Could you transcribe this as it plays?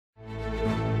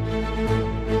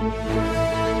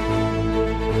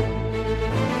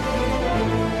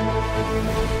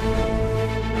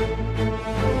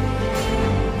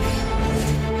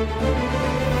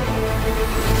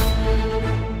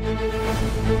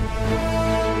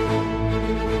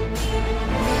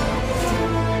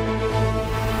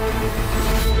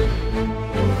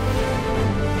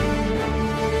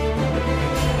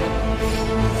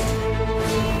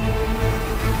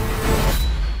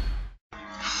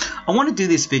I want to do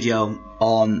this video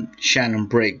on Shannon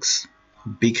Briggs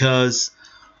because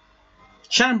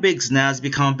Shannon Briggs now has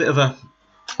become a bit of a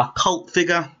cult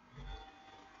figure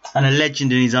and a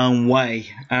legend in his own way.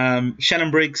 Shannon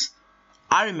Briggs,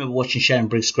 I remember watching Shannon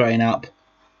Briggs growing up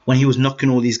when he was knocking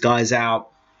all these guys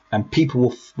out and people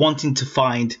were wanting to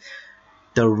find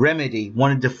the remedy,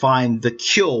 wanted to find the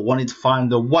cure, wanted to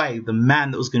find the way, the man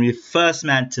that was going to be the first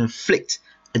man to inflict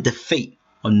a defeat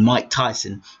on Mike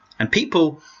Tyson. And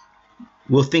people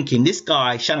were thinking this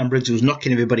guy, Shannon Briggs, who was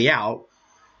knocking everybody out,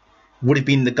 would have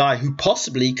been the guy who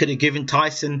possibly could have given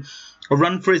Tyson a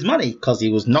run for his money because he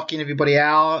was knocking everybody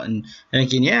out and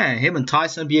thinking, yeah, him and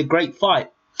Tyson would be a great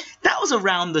fight. That was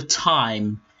around the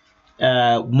time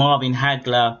Marvin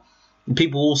Hagler,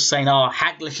 people all saying, oh,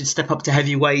 Hagler should step up to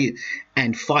heavyweight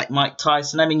and fight Mike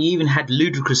Tyson. I mean, you even had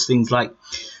ludicrous things like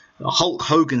Hulk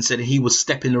Hogan said he would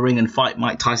step in the ring and fight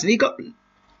Mike Tyson. He got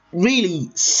really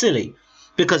silly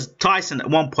because Tyson at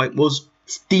one point was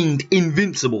deemed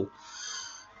invincible,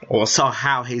 or saw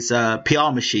how his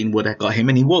PR machine would have got him,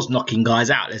 and he was knocking guys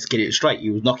out. Let's get it straight. He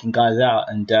was knocking guys out.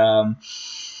 And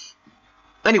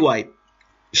anyway,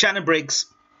 Shannon Briggs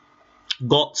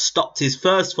got stopped his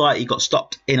first fight. He got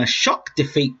stopped in a shock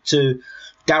defeat to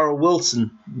Darrell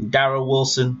Wilson.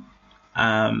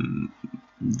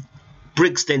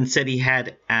 Briggs then said he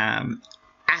had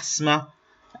asthma,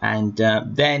 and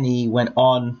then he went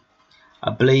on. I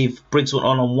believe Briggs went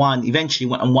on and won. Eventually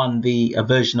went and won the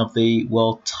version of the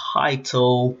world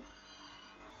title.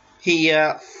 He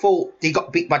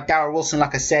got beat by Darrell Wilson,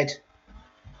 like I said,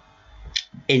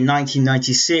 in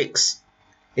 1996.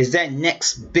 His then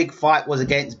next big fight was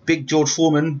against Big George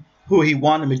Foreman, who he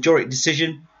won a majority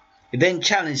decision. He then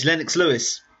challenged Lennox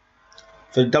Lewis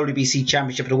for the WBC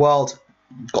Championship of the World.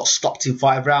 Got stopped in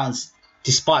 5 rounds,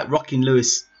 despite rocking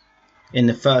Lewis in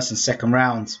the first and second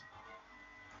rounds.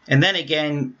 And then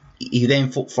again, he then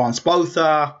fought Franz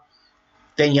Botha.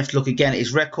 Then you have to look again at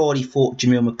his record. He fought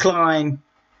Jamil McCline.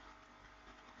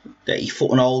 He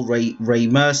fought an old Ray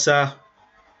Mercer.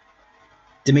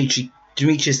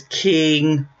 Demetrius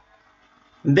King.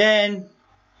 And then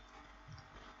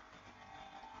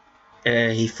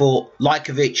he fought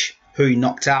Lajkovic, who he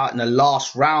knocked out in the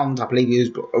last round. I believe he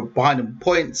was behind him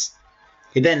points.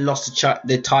 He then lost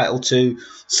the title to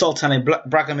Sultan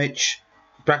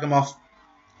Bragimov.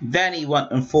 Then he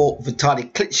went and fought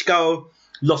Vitaly Klitschko,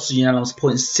 lost the unanimous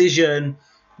point decision.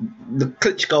 The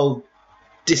Klitschko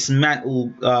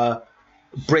dismantled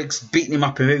Briggs, beating him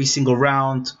up in every single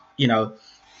round. You know,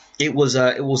 it was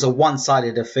a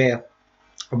one-sided affair.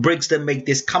 Briggs then made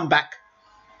this comeback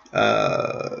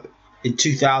in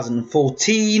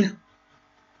 2014,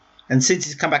 and since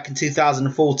his comeback in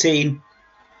 2014,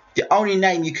 the only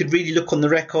name you could really look on the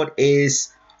record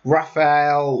is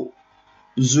Rafael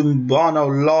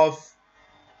Zumbanov,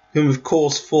 whom of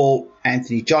course fought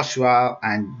Anthony Joshua,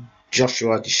 and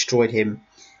Joshua destroyed him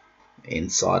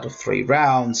inside of 3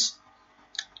 rounds.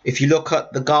 If you look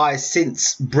at the guys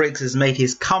since Briggs has made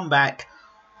his comeback,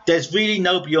 there's really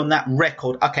nobody on that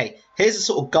record. Okay, here's the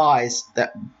sort of guys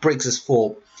that Briggs has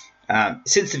fought.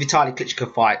 Since the Vitaly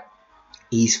Klitschko fight,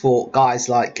 he's fought guys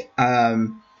like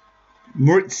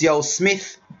Maurizio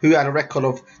Smith, who had a record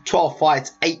of 12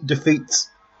 fights, 8 defeats,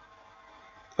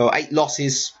 or 8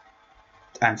 losses,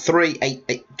 and 12,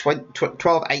 8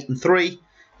 and 3.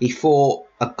 He fought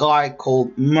a guy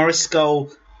called Morisco,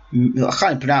 I can't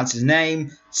even pronounce his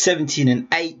name, 17 and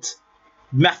 8.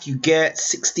 Matthew Geertz,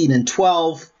 16 and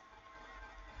 12.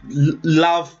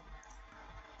 Love,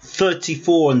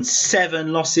 34 and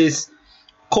 7 losses.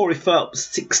 Corey Phelps,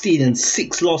 16 and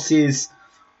 6 losses.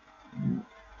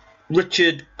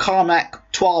 Richard Carmack,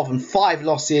 12 and 5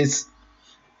 losses.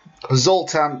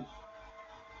 Zoltan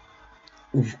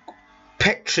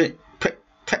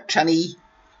Petrani,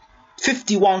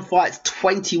 51 fights,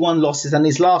 21 losses, and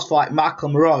his last fight, Michael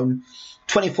Marone,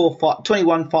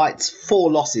 21 fights,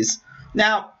 4 losses.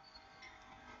 Now,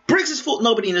 Briggs has fought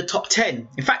nobody in the top 10.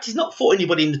 In fact, he's not fought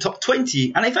anybody in the top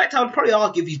 20. And in fact, I would probably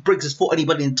argue if Briggs has fought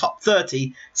anybody in the top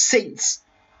 30 since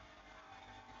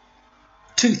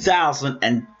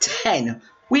 2010.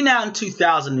 We're now in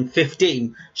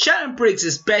 2015. Shannon Briggs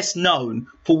is best known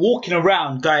for walking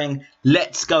around going,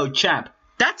 "Let's go, champ."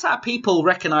 That's how people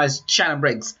recognize Shannon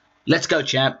Briggs. Let's go,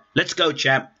 champ. Let's go,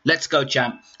 champ. Let's go,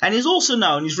 champ. And he's also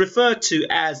known, he's referred to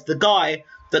as the guy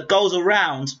that goes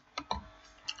around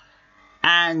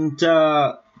and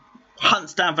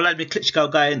hunts down Vladimir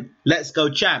Klitschko going, "Let's go,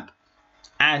 champ."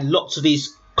 And lots of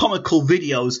these comical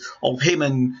videos of him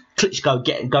and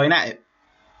Klitschko going at it.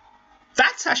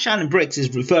 That's how Shannon Briggs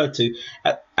is referred to.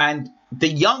 And the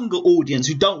younger audience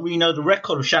who don't really know the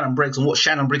record of Shannon Briggs and what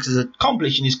Shannon Briggs has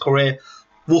accomplished in his career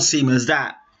we'll see him as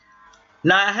that.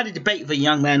 Now, I had a debate with a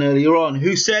young man earlier on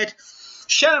who said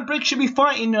Shannon Briggs should be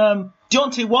fighting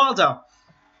Deontay Wilder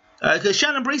because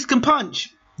Shannon Briggs can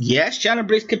punch. Yes, Shannon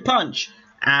Briggs can punch.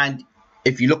 And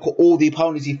if you look at all the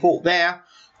opponents he fought there,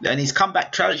 then his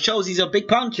comeback shows he's a big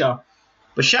puncher.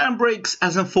 But Shannon Briggs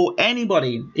hasn't fought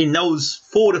anybody in those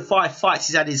 4 to 5 fights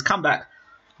he's had in his comeback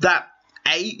that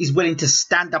A, is willing to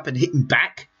stand up and hit him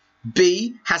back.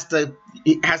 B, has the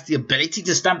ability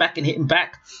to stand back and hit him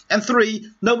back. And 3,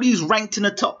 nobody's ranked in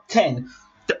the top 10.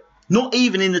 Not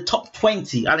even in the top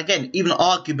 20. And again, even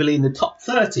arguably in the top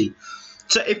 30.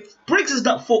 So if Briggs has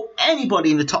not fought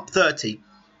anybody in the top 30,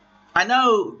 I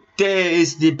know there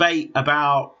is debate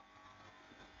about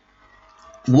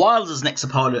Wilder's next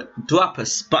opponent,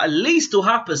 Duhaupas, but at least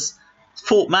Duhaupas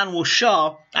fought Manuel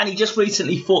Shah, and he just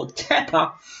recently fought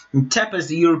Tepper, and Tepper's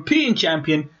the European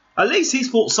champion. At least he's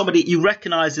fought somebody you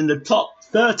recognise in the top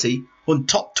 30 or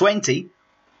top 20.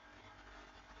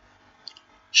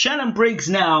 Shannon Briggs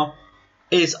now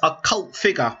is a cult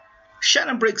figure.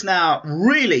 Shannon Briggs now,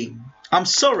 really, I'm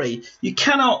sorry, you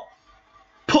cannot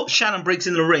put Shannon Briggs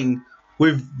in the ring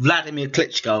with Vladimir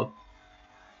Klitschko.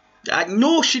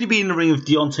 Nor should he be in the ring with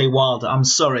Deontay Wilder. I'm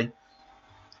sorry.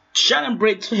 Shannon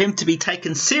Briggs, for him to be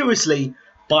taken seriously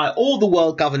by all the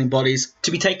world governing bodies, to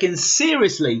be taken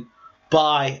seriously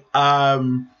by,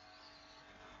 the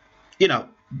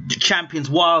champions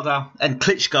Wilder and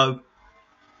Klitschko,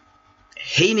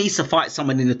 he needs to fight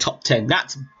someone in the top 10.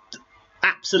 That's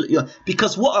absolutely...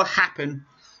 Because what will happen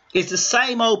is the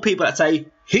same old people that say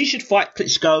he should fight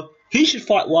Klitschko, he should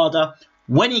fight Wilder.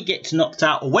 When he gets knocked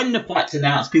out or when the fight's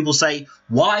announced, people say,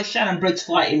 why is Shannon Briggs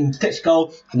fighting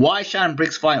Klitschko? Why is Shannon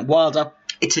Briggs fighting Wilder?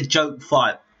 It's a joke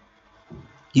fight.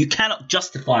 You cannot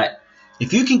justify it.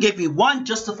 If you can give me one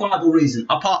justifiable reason,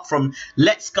 apart from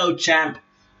let's go champ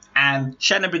and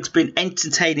Shannon Briggs being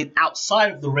entertaining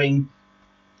outside of the ring,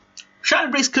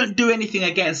 Shannon Briggs couldn't do anything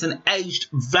against an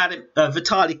aged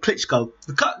Vitaly Klitschko.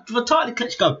 Vitaly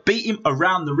Klitschko beat him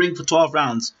around the ring for 12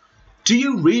 rounds. Do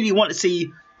you really want to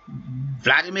see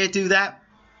Vladimir do that?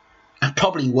 And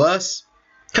probably worse.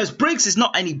 Because Briggs is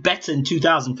not any better in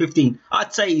 2015.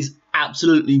 I'd say he's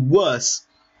absolutely worse.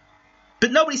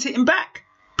 But nobody's hitting back.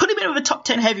 Put him in with a top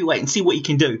 10 heavyweight and see what he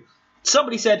can do.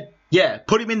 Somebody said, yeah,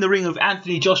 put him in the ring with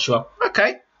Anthony Joshua.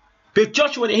 Okay. But if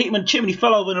Joshua hit him on the chin and he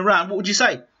fell over in a round, what would you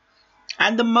say?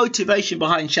 And the motivation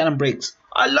behind Shannon Briggs.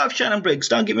 I love Shannon Briggs.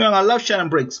 Don't get me wrong, I love Shannon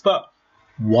Briggs. But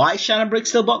why is Shannon Briggs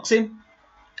still boxing?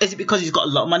 Is it because he's got a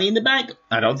lot of money in the bank?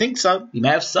 I don't think so. He may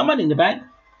have some money in the bank.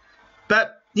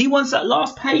 But he wants that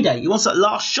last payday. He wants that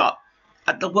last shot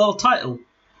at the world title.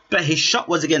 But his shot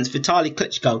was against Vitaly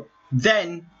Klitschko.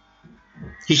 Then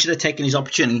he should have taken his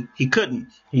opportunity. He couldn't.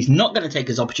 He's not going to take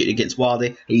his opportunity against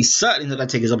Wilder. He's certainly not going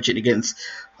to take his opportunity against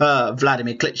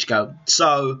Vladimir Klitschko.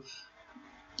 So,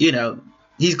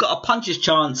 he's got a puncher's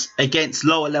chance against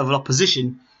lower level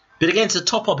opposition. But against the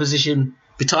top opposition,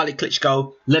 Vitaly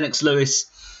Klitschko, Lennox Lewis,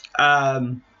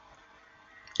 Ibragimov,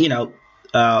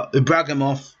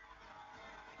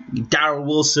 Darryl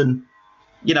Wilson,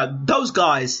 those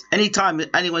guys, anytime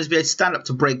anyone's been able to stand up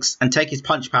to Briggs and take his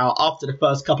punch power after the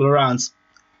first couple of rounds,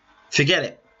 forget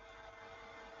it.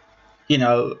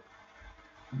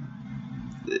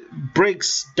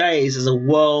 Briggs' days as a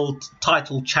world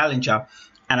title challenger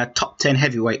and a top 10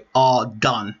 heavyweight are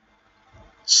done.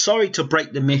 Sorry to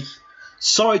break the myth.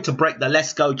 Sorry to break the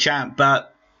let's go champ,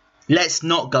 but let's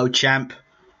not go champ.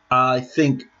 I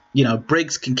think,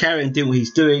 Briggs can carry on doing what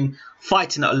he's doing,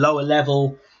 fighting at a lower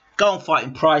level, go and fight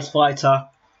in prize fighter.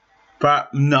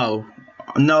 But no.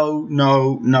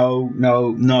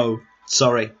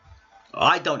 Sorry.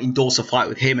 I don't endorse a fight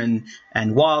with him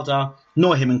and Wilder,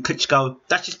 nor him and Klitschko.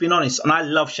 That's just being honest. And I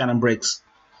love Shannon Briggs.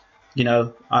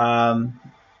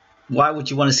 Why would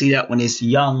you want to see that when his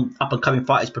young up-and-coming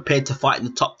fighter is prepared to fight in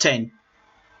the top 10?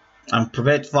 And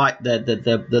prepared to fight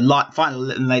the final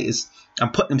eliminators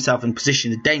and put himself in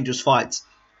position of dangerous fights.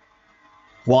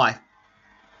 Why?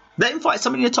 Let him fight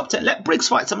somebody in the top 10. Let Briggs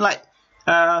fight someone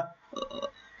like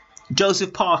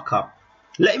Joseph Parker.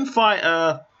 Let him fight,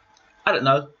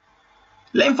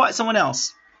 let him fight someone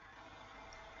else.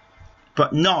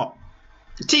 But not.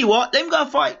 I tell you what, let him go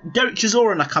and fight Derek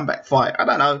Chisora in a comeback fight. I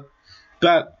don't know.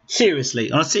 But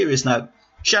seriously, on a serious note,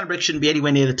 Shannon Briggs shouldn't be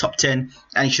anywhere near the top 10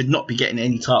 and he should not be getting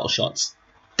any title shots.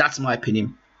 That's my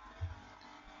opinion.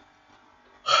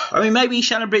 I mean, maybe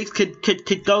Shannon Briggs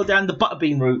could go down the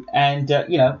butterbean route and,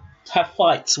 have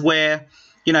fights where,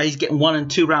 he's getting 1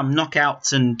 and 2 round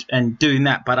knockouts and doing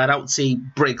that. But I don't see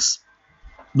Briggs'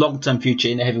 long-term future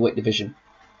in the heavyweight division.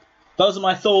 Those are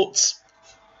my thoughts.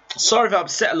 Sorry if I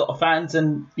upset a lot of fans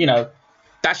and,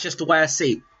 that's just the way I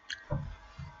see it.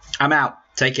 I'm out.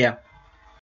 Take care.